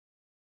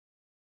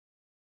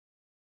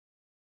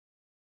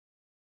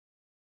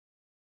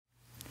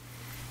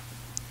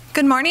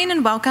Good morning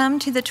and welcome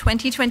to the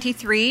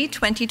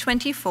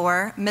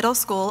 2023-2024 Middle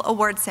School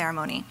Award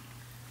Ceremony.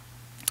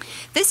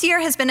 This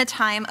year has been a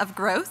time of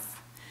growth,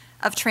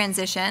 of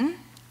transition,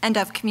 and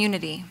of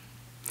community.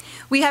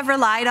 We have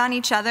relied on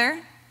each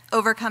other,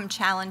 overcome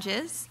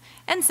challenges,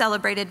 and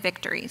celebrated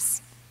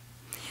victories.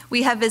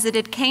 We have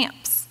visited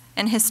camps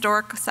and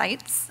historic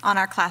sites on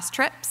our class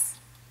trips.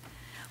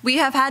 We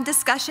have had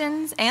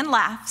discussions and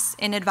laughs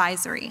in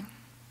advisory.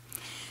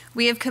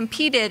 We have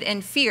competed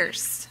in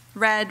fierce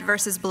red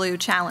versus blue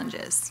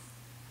challenges.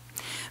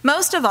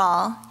 Most of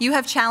all, you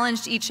have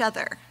challenged each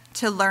other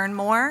to learn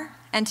more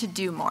and to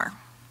do more.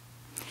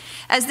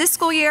 As this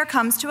school year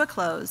comes to a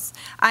close,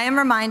 I am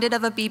reminded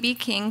of a B.B.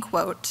 King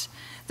quote,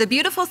 "The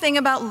beautiful thing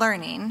about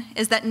learning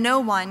is that no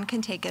one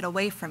can take it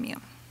away from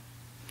you."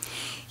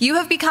 You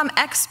have become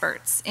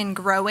experts in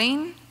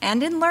growing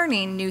and in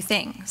learning new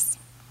things.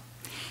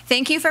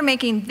 Thank you for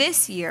making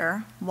this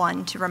year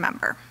one to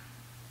remember.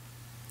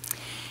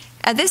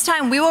 At this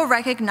time, we will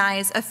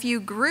recognize a few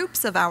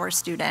groups of our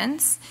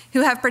students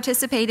who have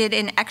participated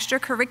in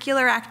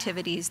extracurricular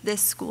activities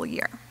this school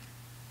year.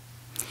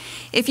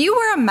 If you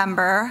were a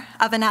member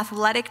of an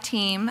athletic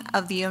team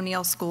of the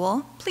O'Neill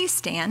School, please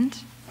stand.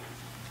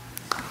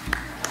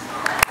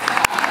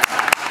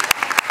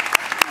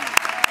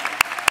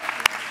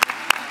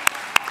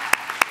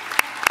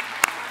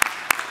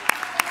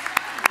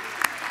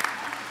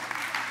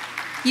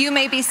 You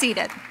may be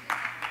seated.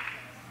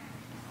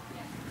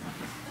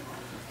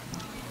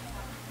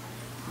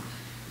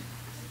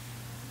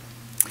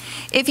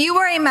 If you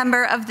were a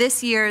member of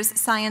this year's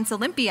Science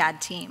Olympiad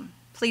team,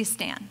 please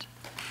stand.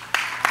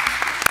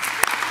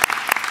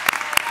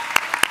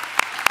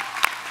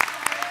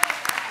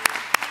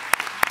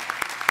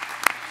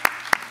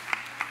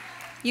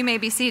 You may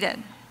be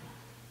seated.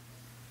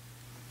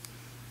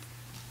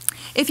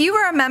 If you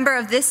were a member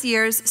of this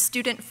year's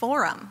Student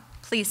Forum,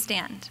 please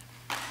stand.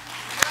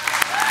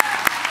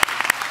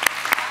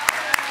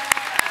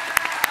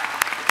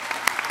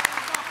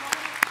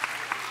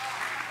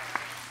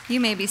 You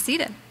may be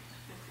seated.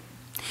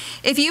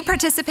 If you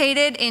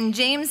participated in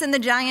James and the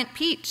Giant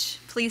Peach,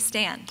 please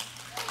stand.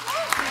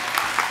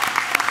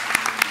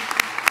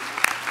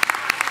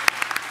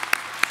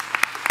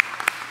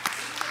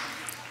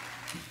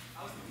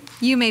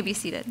 You may be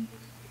seated.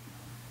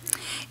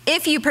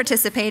 If you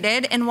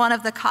participated in one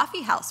of the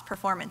coffee house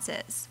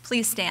performances,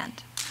 please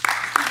stand.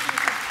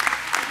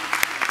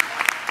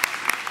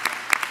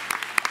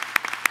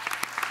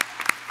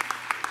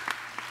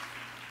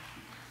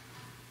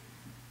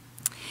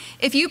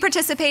 If you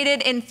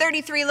participated in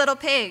 33 Little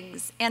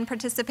Pigs and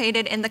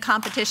participated in the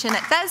competition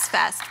at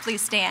ThesFest,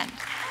 please stand.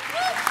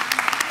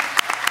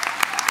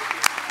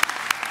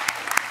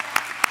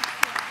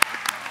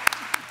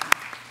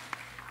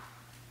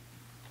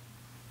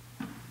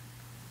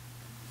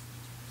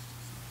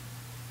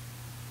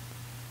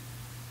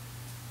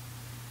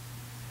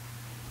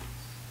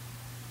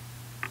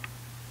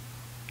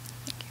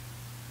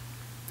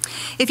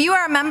 If you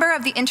are a member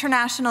of the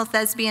International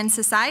Thespian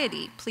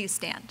Society, please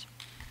stand.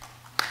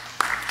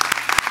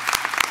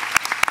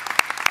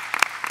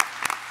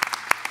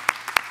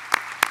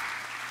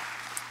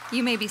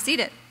 You may be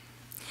seated.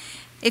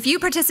 If you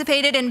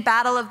participated in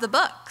Battle of the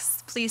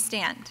Books, please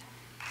stand.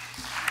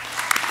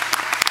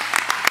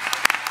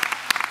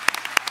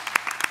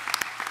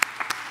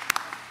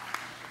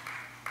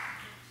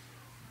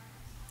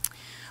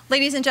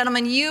 Ladies and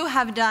gentlemen, you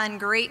have done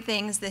great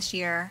things this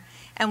year,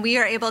 and we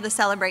are able to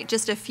celebrate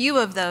just a few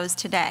of those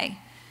today.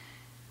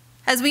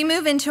 As we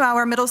move into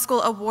our middle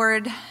school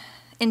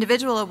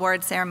individual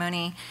award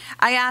ceremony,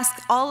 I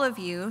ask all of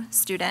you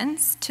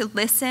students to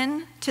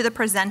listen to the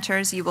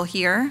presenters you will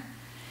hear,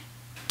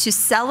 to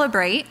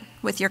celebrate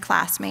with your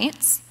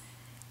classmates,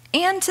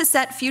 and to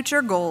set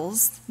future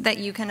goals that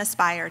you can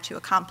aspire to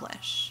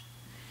accomplish.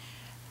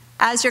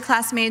 As your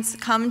classmates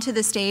come to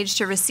the stage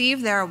to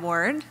receive their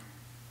award,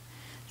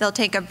 they'll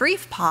take a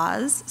brief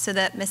pause so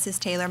that Mrs.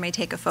 Taylor may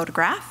take a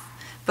photograph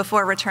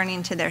before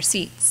returning to their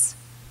seats.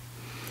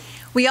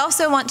 We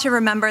also want to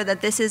remember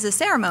that this is a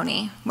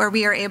ceremony where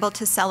we are able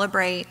to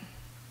celebrate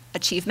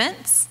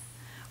achievements,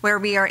 where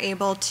we are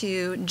able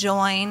to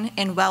join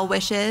in well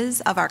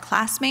wishes of our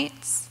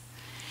classmates,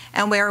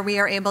 and where we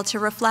are able to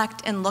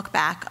reflect and look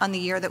back on the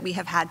year that we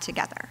have had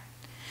together.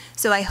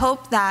 So I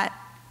hope that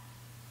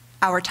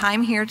our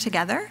time here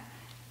together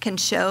can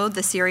show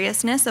the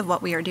seriousness of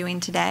what we are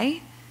doing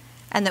today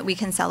and that we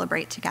can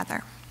celebrate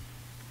together.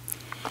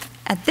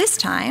 At this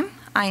time,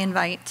 I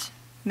invite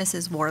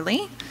Mrs.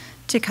 Worley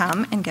to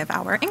come and give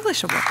our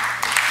English award.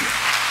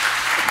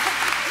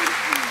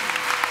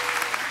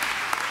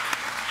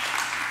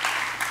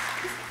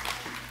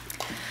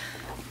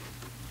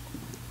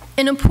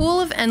 In a pool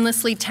of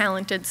endlessly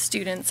talented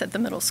students at the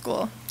middle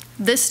school,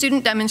 this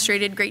student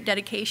demonstrated great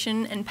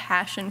dedication and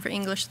passion for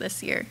English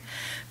this year.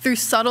 Though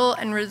subtle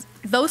and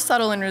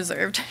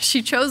reserved,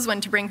 she chose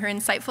when to bring her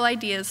insightful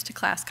ideas to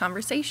class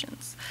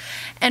conversations.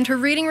 And her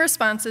reading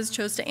responses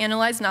chose to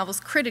analyze novels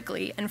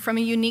critically and from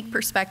a unique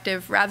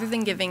perspective rather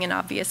than giving an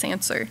obvious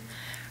answer.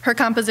 Her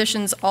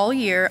compositions all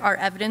year are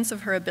evidence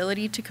of her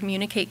ability to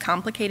communicate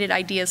complicated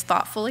ideas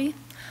thoughtfully,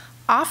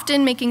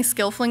 often making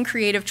skillful and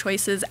creative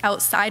choices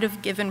outside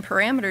of given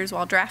parameters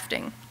while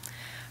drafting.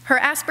 Her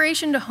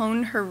aspiration to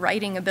hone her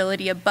writing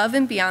ability above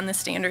and beyond the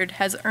standard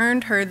has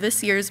earned her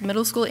this year's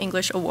Middle School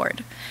English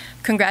Award.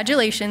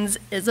 Congratulations,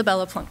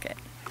 Isabella Plunkett.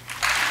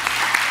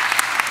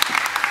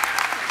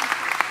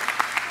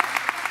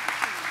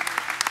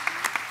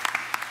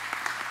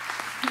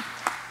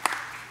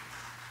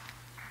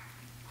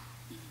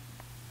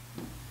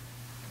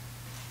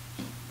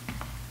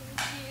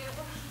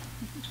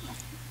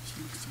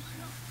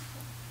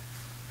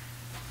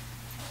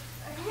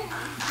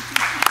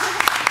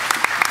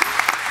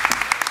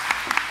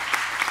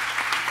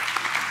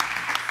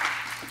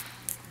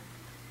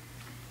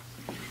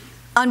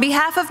 On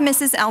behalf of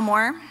Mrs.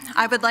 Elmore,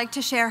 I would like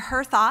to share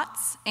her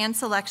thoughts and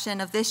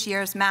selection of this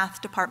year's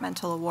Math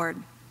Departmental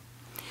Award.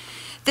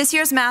 This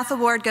year's Math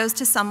Award goes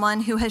to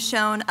someone who has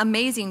shown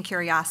amazing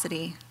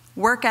curiosity,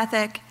 work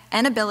ethic,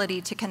 and ability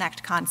to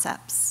connect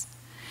concepts.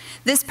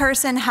 This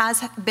person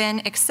has been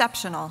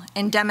exceptional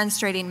in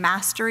demonstrating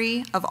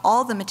mastery of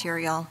all the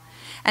material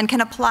and can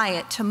apply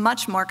it to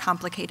much more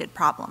complicated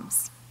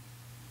problems.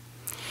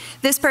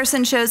 This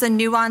person shows a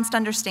nuanced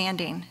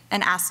understanding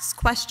and asks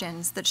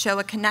questions that show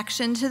a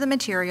connection to the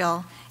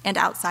material and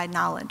outside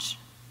knowledge.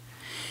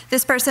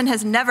 This person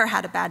has never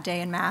had a bad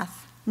day in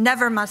math,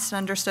 never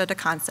misunderstood a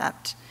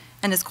concept,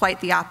 and is quite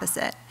the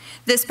opposite.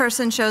 This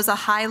person shows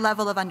a high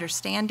level of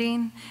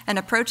understanding and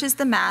approaches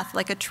the math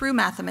like a true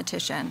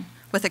mathematician,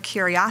 with a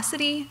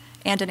curiosity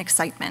and an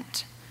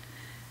excitement.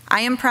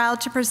 I am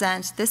proud to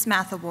present this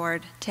Math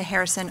Award to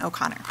Harrison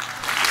O'Connor.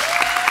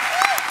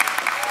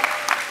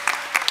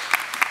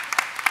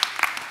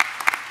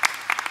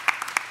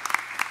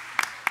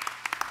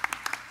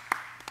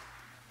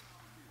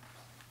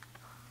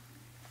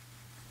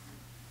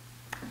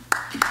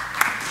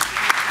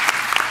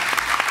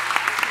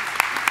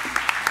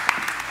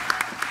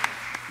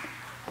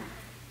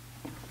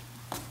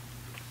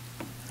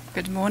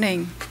 Good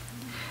morning.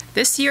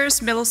 This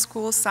year's Middle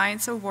School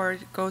Science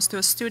Award goes to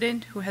a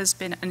student who has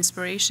been an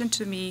inspiration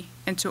to me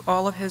and to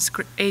all of his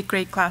 8th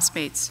grade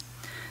classmates.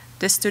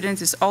 This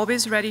student is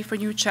always ready for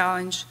new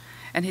challenge,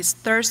 and his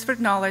thirst for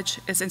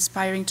knowledge is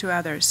inspiring to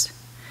others.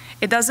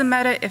 It doesn't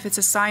matter if it's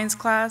a science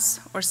class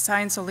or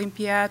science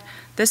Olympiad,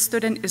 this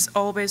student is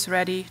always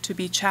ready to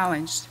be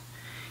challenged.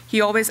 He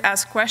always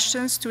asks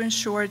questions to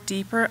ensure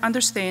deeper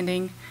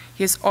understanding.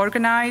 He is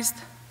organized,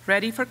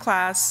 ready for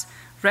class,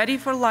 ready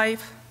for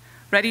life,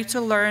 ready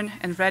to learn,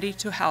 and ready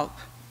to help.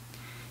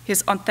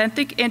 His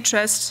authentic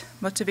interest,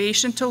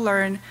 motivation to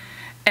learn,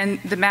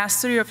 and the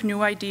mastery of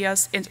new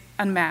ideas is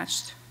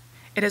unmatched.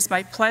 It is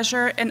my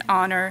pleasure and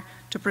honor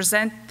to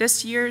present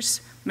this year's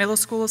Middle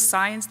School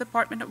Science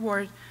Department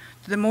Award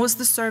to the most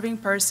deserving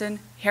person,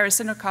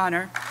 Harrison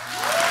O'Connor.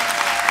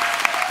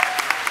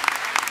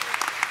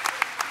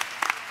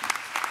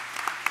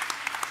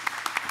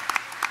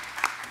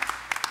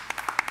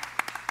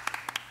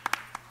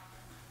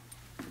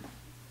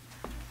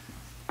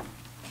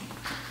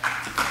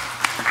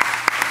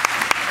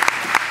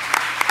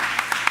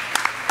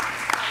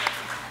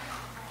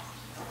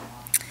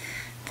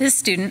 This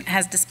student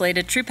has displayed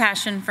a true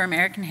passion for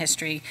American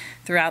history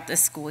throughout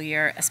this school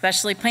year,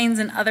 especially planes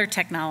and other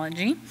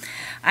technology.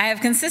 I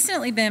have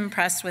consistently been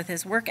impressed with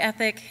his work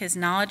ethic, his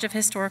knowledge of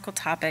historical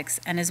topics,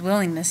 and his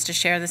willingness to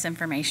share this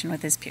information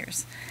with his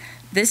peers.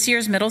 This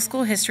year's Middle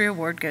School History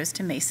Award goes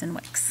to Mason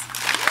Wicks.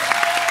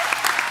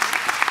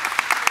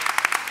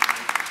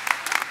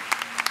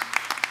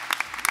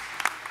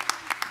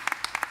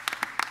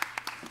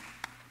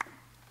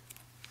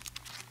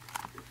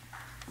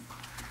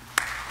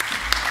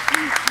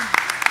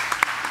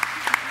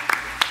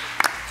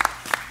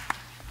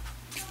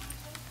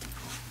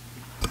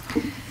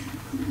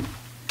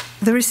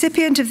 The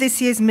recipient of this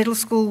year's Middle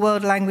School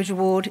World Language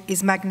Award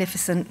is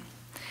magnificent.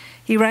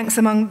 He ranks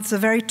among the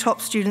very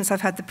top students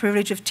I've had the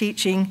privilege of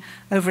teaching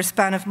over a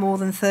span of more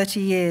than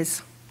 30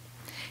 years.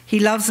 He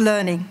loves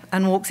learning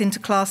and walks into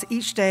class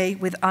each day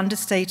with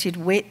understated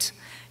wit,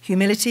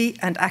 humility,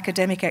 and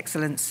academic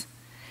excellence.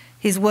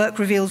 His work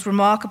reveals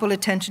remarkable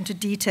attention to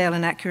detail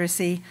and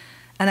accuracy,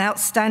 an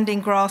outstanding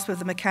grasp of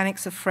the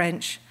mechanics of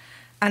French,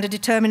 and a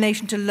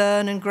determination to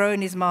learn and grow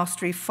in his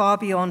mastery far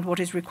beyond what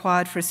is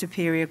required for a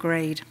superior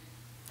grade.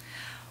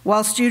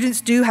 While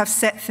students do have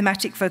set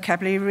thematic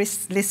vocabulary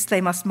lists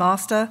they must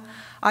master,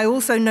 I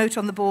also note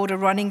on the board a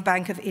running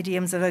bank of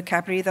idioms and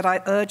vocabulary that I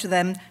urge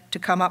them to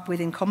come up with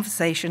in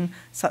conversation,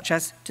 such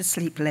as to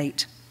sleep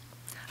late.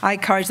 I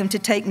encourage them to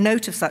take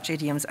note of such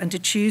idioms and to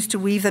choose to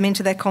weave them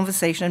into their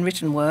conversation and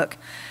written work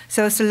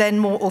so as to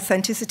lend more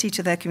authenticity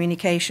to their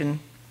communication.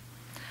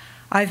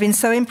 I've been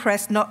so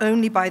impressed not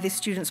only by this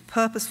student's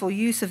purposeful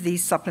use of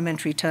these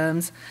supplementary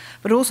terms,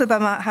 but also by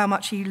how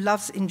much he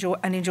loves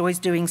and enjoys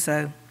doing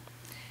so.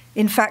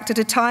 In fact, at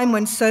a time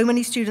when so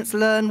many students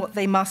learn what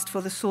they must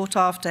for the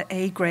sought-after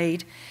A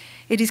grade,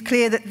 it is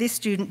clear that this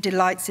student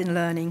delights in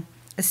learning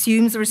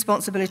assumes the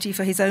responsibility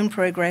for his own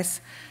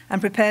progress,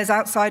 and prepares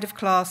outside of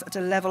class at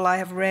a level I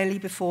have rarely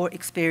before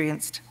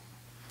experienced.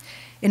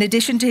 In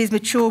addition to his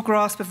mature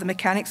grasp of the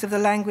mechanics of the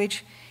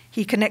language,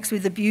 he connects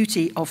with the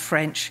beauty of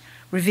French,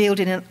 revealed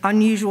in an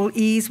unusual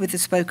ease with the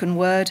spoken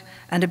word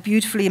and a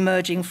beautifully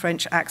emerging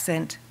French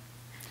accent.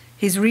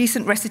 His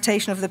recent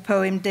recitation of the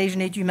poem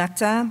Déjeuner du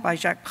matin by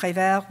Jacques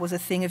Prévert was a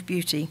thing of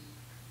beauty.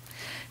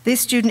 This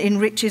student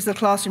enriches the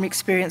classroom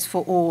experience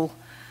for all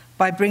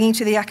by bringing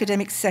to the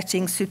academic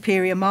setting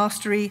superior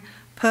mastery,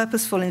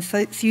 purposeful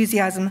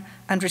enthusiasm,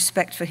 and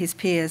respect for his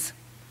peers.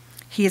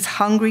 He is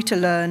hungry to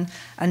learn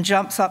and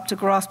jumps up to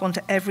grasp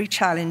onto every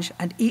challenge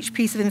and each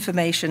piece of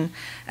information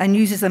and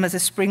uses them as a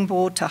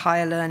springboard to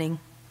higher learning.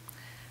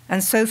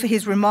 And so for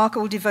his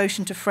remarkable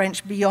devotion to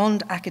French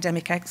beyond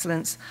academic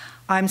excellence,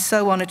 I am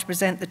so honored to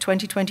present the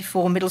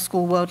 2024 Middle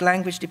School World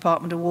Language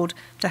Department Award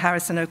to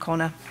Harrison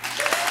O'Connor.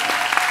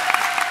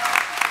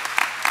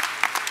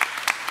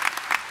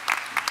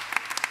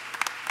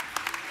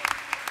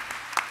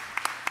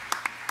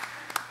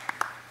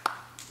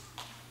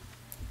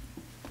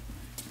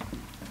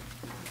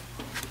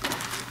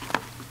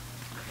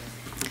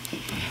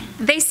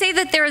 They say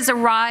that there is a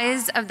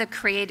rise of the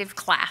creative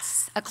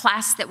class, a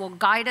class that will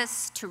guide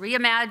us to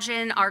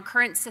reimagine our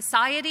current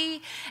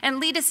society and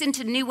lead us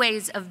into new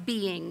ways of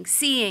being,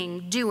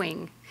 seeing,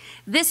 doing.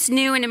 This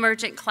new and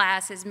emergent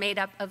class is made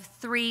up of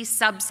 3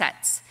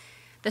 subsets: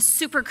 the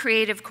super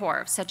creative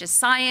core, such as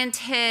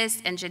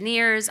scientists,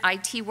 engineers,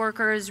 IT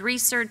workers,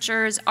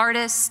 researchers,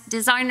 artists,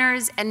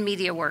 designers, and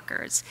media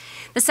workers.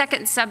 The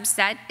second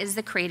subset is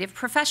the creative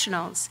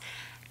professionals,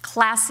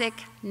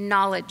 classic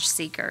knowledge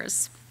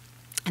seekers.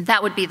 And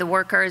that would be the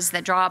workers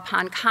that draw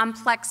upon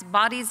complex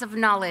bodies of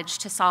knowledge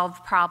to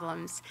solve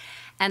problems.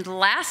 And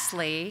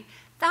lastly,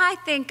 I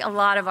think a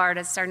lot of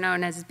artists are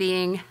known as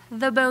being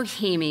the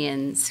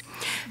bohemians,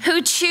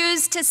 who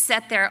choose to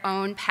set their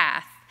own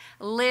path,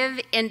 live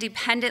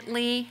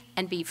independently,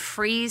 and be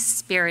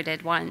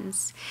free-spirited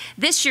ones.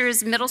 This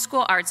year's middle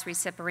school arts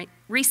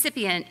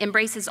recipient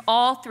embraces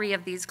all 3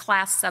 of these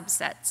class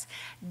subsets,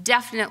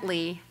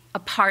 definitely a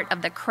part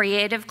of the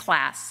creative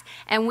class,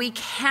 and we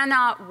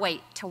cannot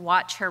wait to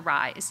watch her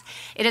rise.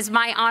 It is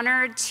my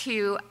honor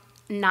to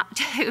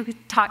welcome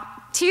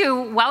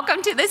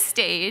to the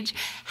stage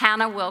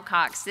Hannah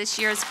Wilcox, this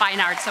year's Fine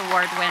Arts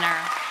Award winner.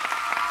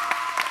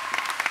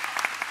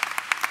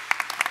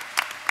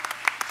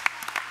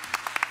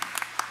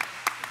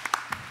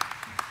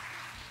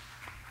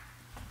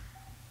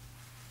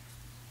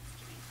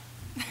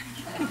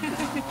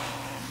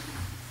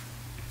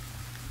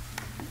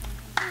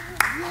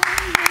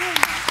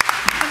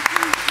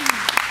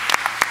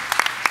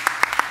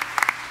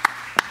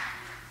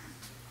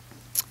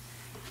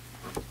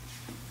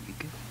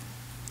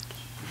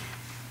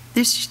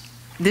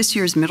 This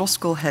year's Middle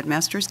School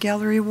Headmasters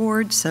Gallery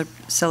Award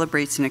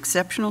celebrates an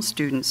exceptional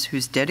students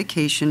whose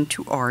dedication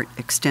to art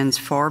extends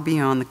far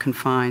beyond the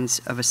confines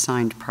of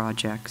assigned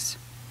projects.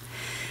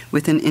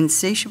 With an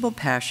insatiable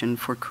passion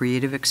for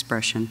creative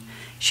expression,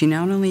 she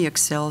not only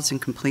excels in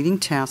completing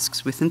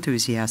tasks with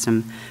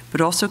enthusiasm, but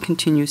also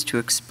continues to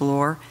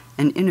explore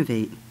and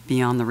innovate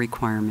beyond the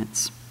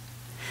requirements.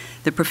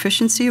 The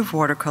proficiency of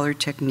watercolor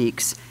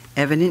techniques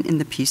evident in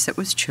the piece that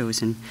was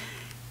chosen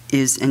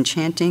is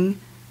enchanting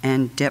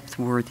and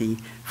depth-worthy.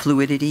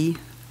 Fluidity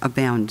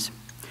abounds,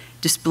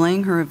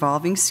 displaying her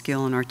evolving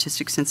skill and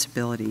artistic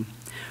sensibility.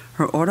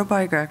 Her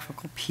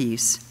autobiographical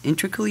piece,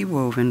 intricately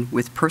woven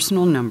with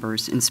personal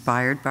numbers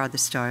inspired by the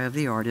style of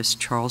the artist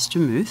Charles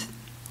Demuth,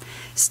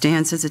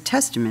 stands as a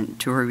testament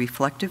to her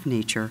reflective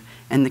nature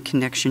and the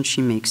connection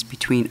she makes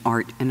between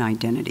art and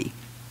identity.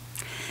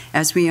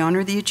 As we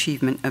honor the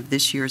achievement of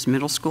this year's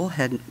Middle School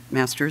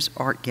Headmasters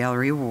Art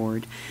Gallery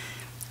Award,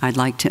 I'd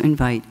like to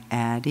invite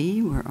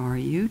Addie, where are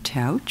you,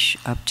 Touch,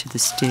 up to the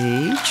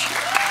stage.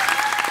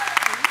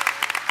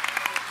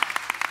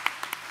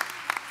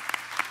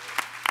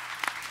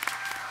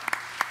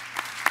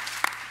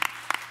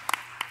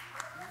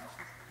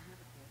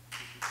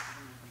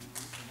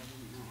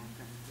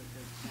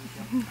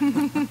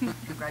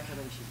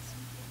 Congratulations.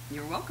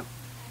 You're welcome.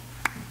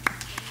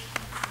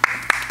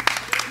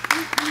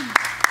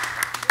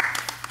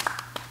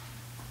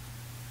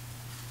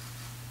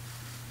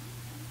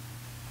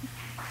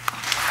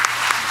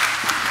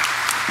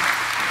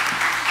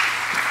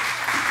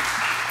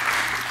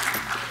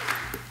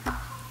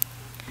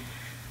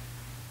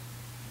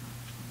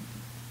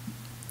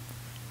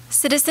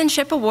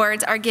 Citizenship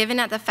awards are given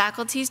at the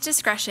faculty's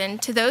discretion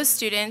to those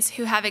students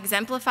who have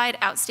exemplified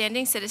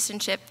outstanding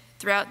citizenship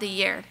throughout the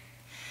year.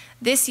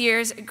 This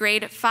year's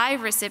grade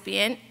 5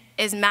 recipient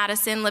is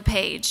Madison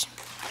LePage.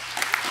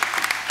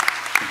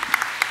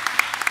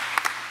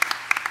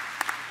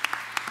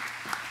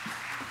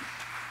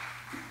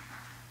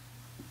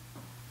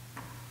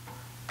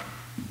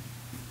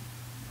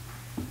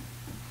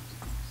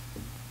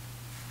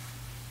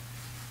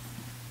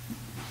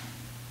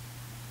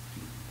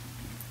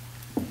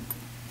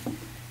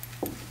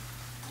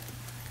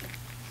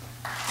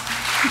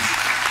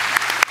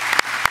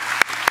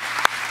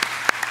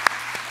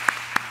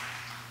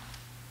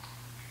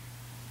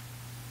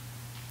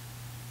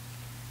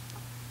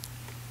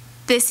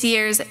 This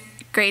year's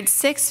grade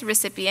 6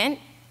 recipient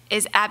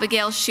is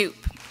Abigail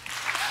Shoup.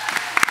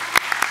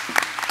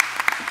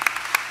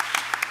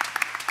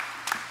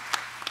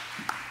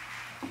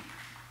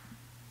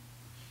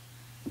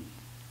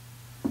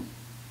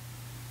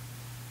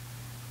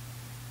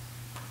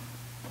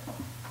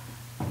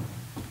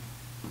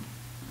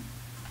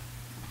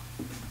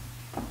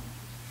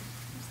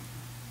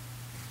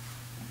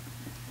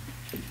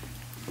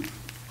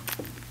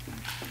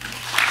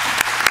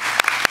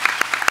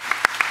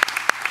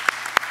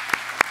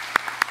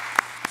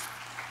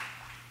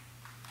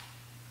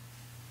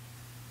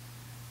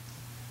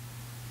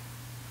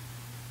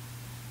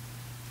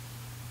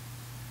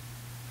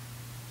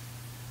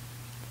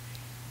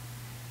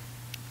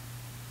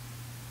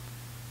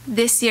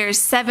 This year's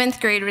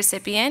 7th grade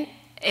recipient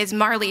is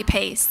Marley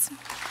Pace.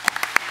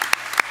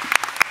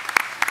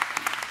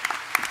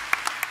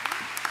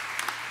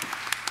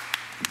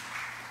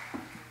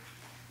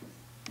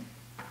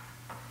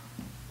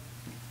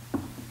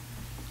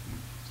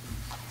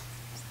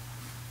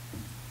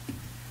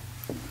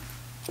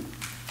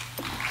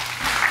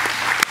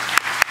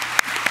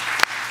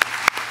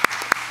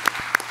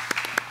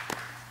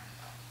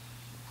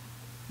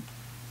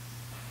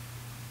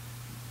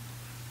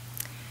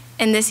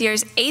 And this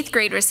year's 8th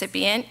grade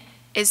recipient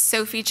is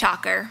Sophie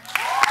Chalker.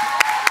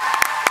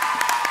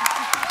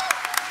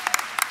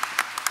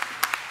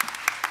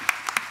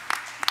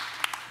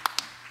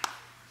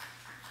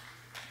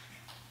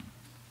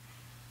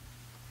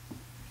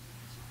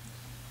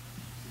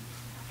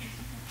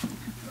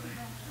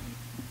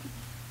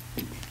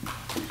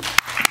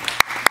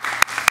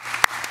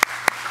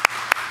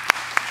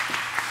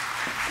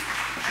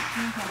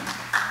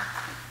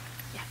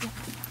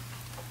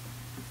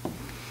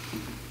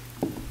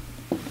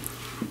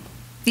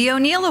 The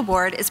O'Neill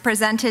Award is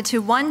presented to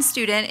one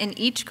student in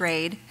each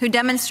grade who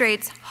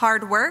demonstrates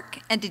hard work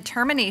and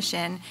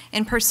determination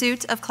in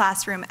pursuit of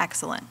classroom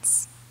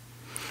excellence.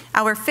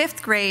 Our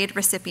 5th grade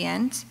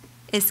recipient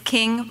is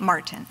King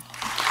Martin.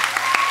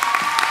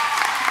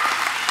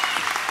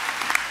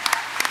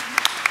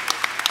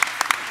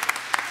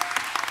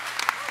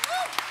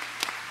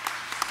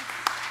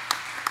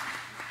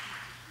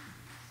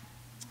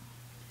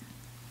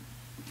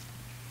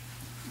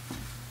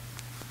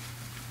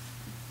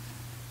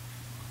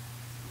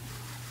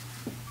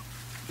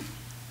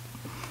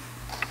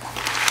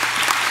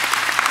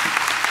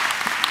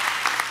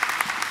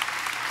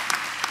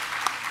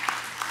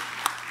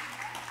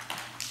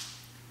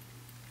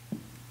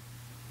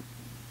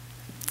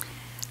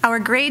 Our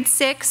grade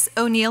 6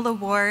 O'Neill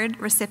Award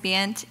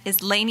recipient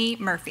is Lainey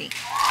Murphy.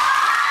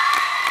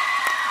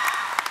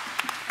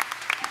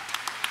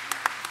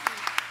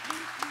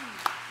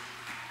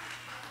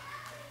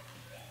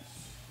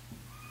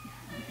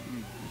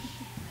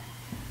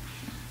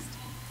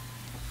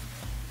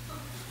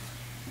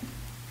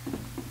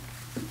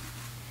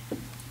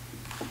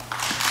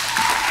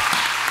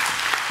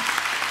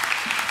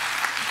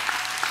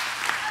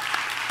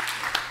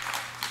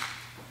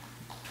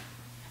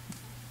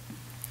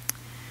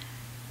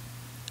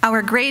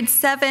 Our grade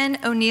 7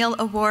 O'Neill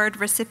Award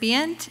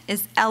recipient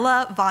is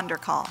Ella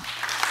Vonderkal.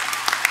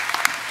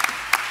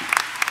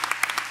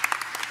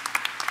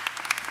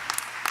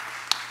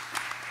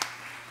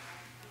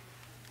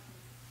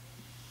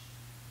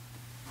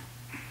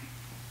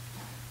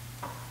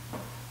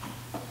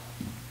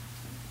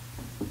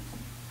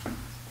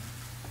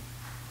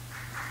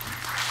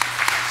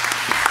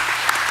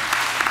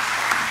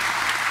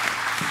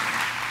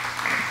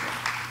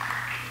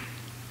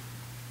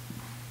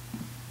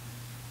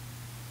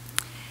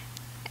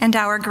 And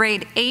our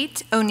grade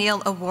 8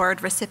 O'Neill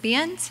Award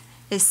recipient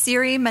is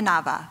Siri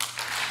Manava.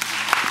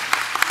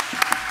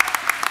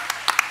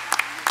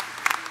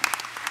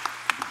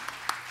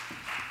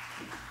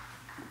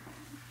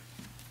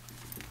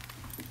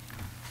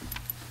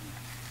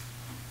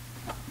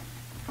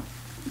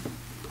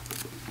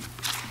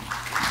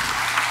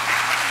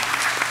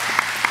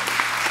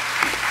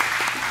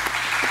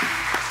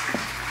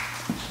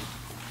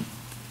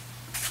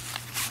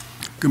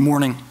 Good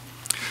morning.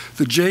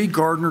 The J.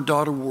 Gardner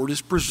Dodd Award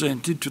is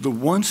presented to the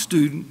one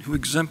student who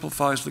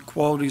exemplifies the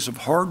qualities of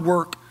hard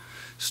work,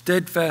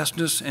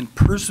 steadfastness, and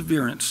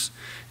perseverance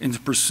in the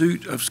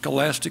pursuit of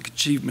scholastic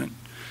achievement.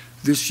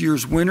 This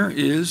year's winner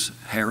is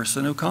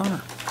Harrison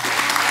O'Connor.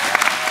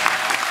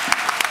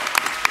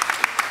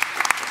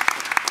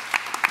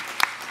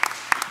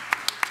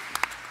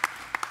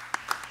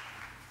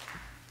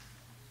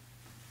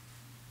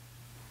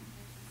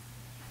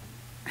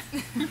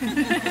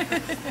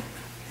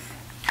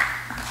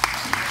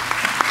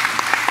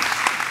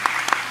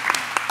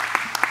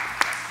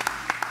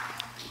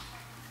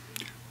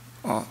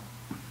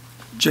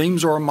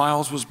 James R.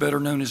 Miles was better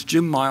known as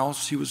Jim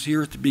Miles. He was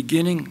here at the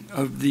beginning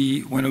of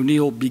when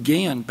O'Neill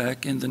began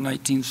back in the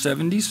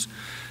 1970s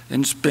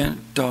and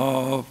spent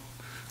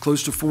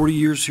close to 40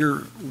 years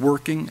here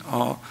working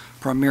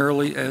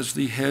primarily as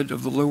the head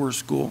of the lower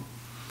school.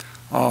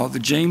 The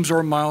James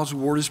R. Miles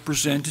Award is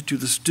presented to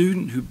the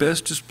student who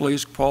best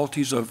displays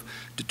qualities of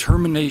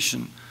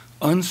determination,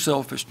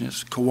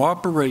 unselfishness,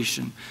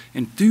 cooperation,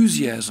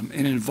 enthusiasm,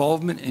 and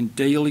involvement in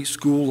daily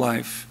school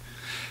life.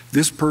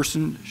 This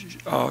person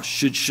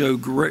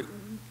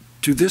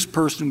to this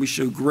person we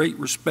show great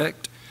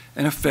respect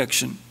and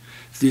affection.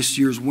 This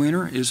year's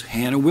winner is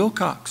Hannah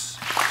Wilcox.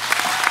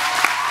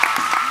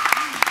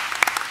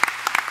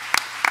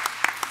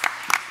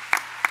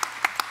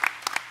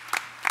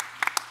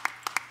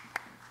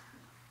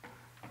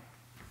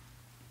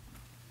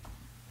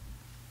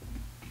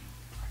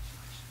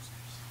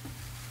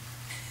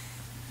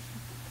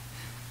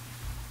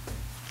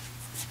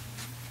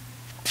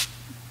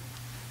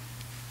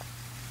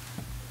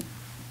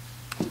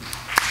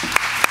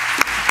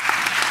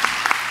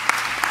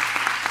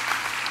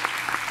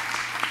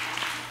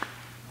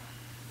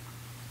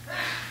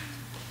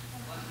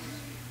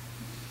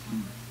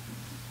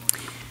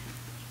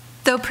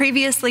 Though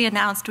previously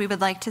announced we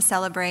would like to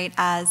celebrate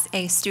as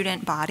a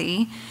student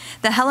body,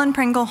 the Helen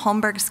Pringle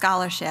Holmberg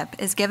Scholarship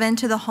is given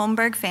to the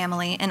Holmberg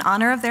family in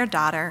honor of their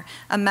daughter,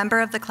 a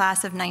member of the class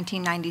of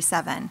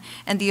 1997,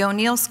 and the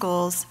O'Neill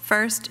School's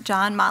first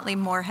John Motley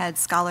Moorhead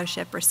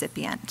Scholarship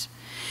recipient.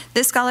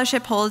 This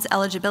scholarship holds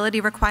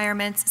eligibility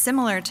requirements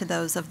similar to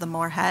those of the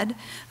Moorhead,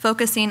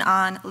 focusing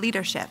on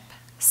leadership,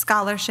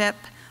 scholarship,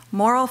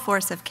 moral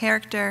force of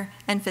character,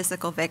 and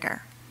physical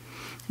vigor.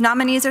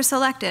 Nominees are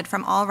selected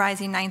from all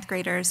rising ninth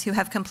graders who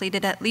have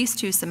completed at least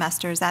 2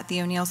 semesters at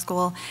the O'Neill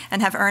School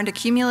and have earned a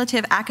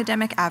cumulative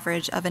academic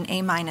average of an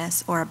A-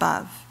 or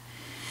above.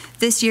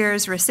 This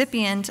year's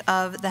recipient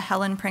of the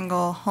Helen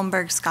Pringle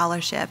Holmberg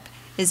Scholarship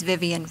is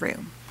Vivian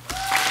Rue.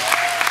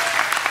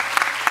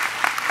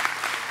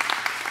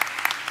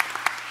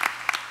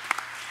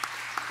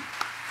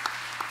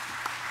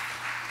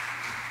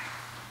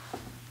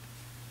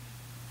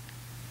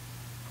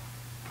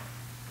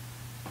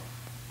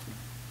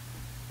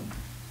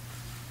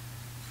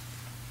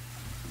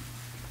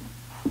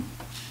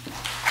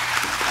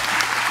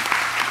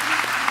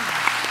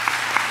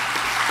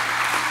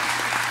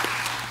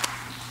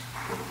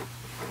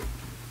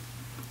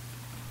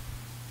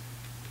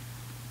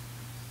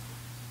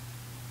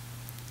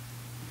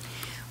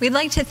 We'd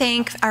like to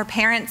thank our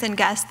parents and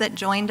guests that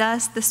joined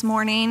us this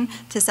morning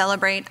to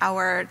celebrate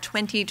our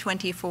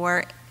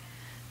 2024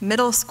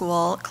 middle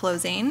school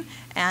closing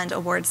and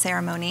award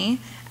ceremony.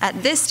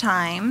 At this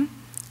time,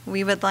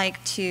 we would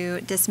like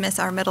to dismiss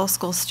our middle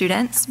school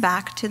students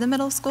back to the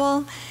middle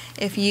school.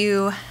 If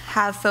you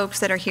have folks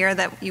that are here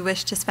that you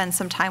wish to spend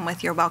some time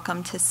with, you're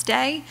welcome to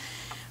stay.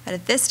 But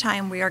at this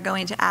time, we are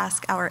going to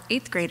ask our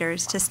 8th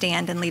graders to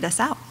stand and lead us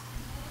out.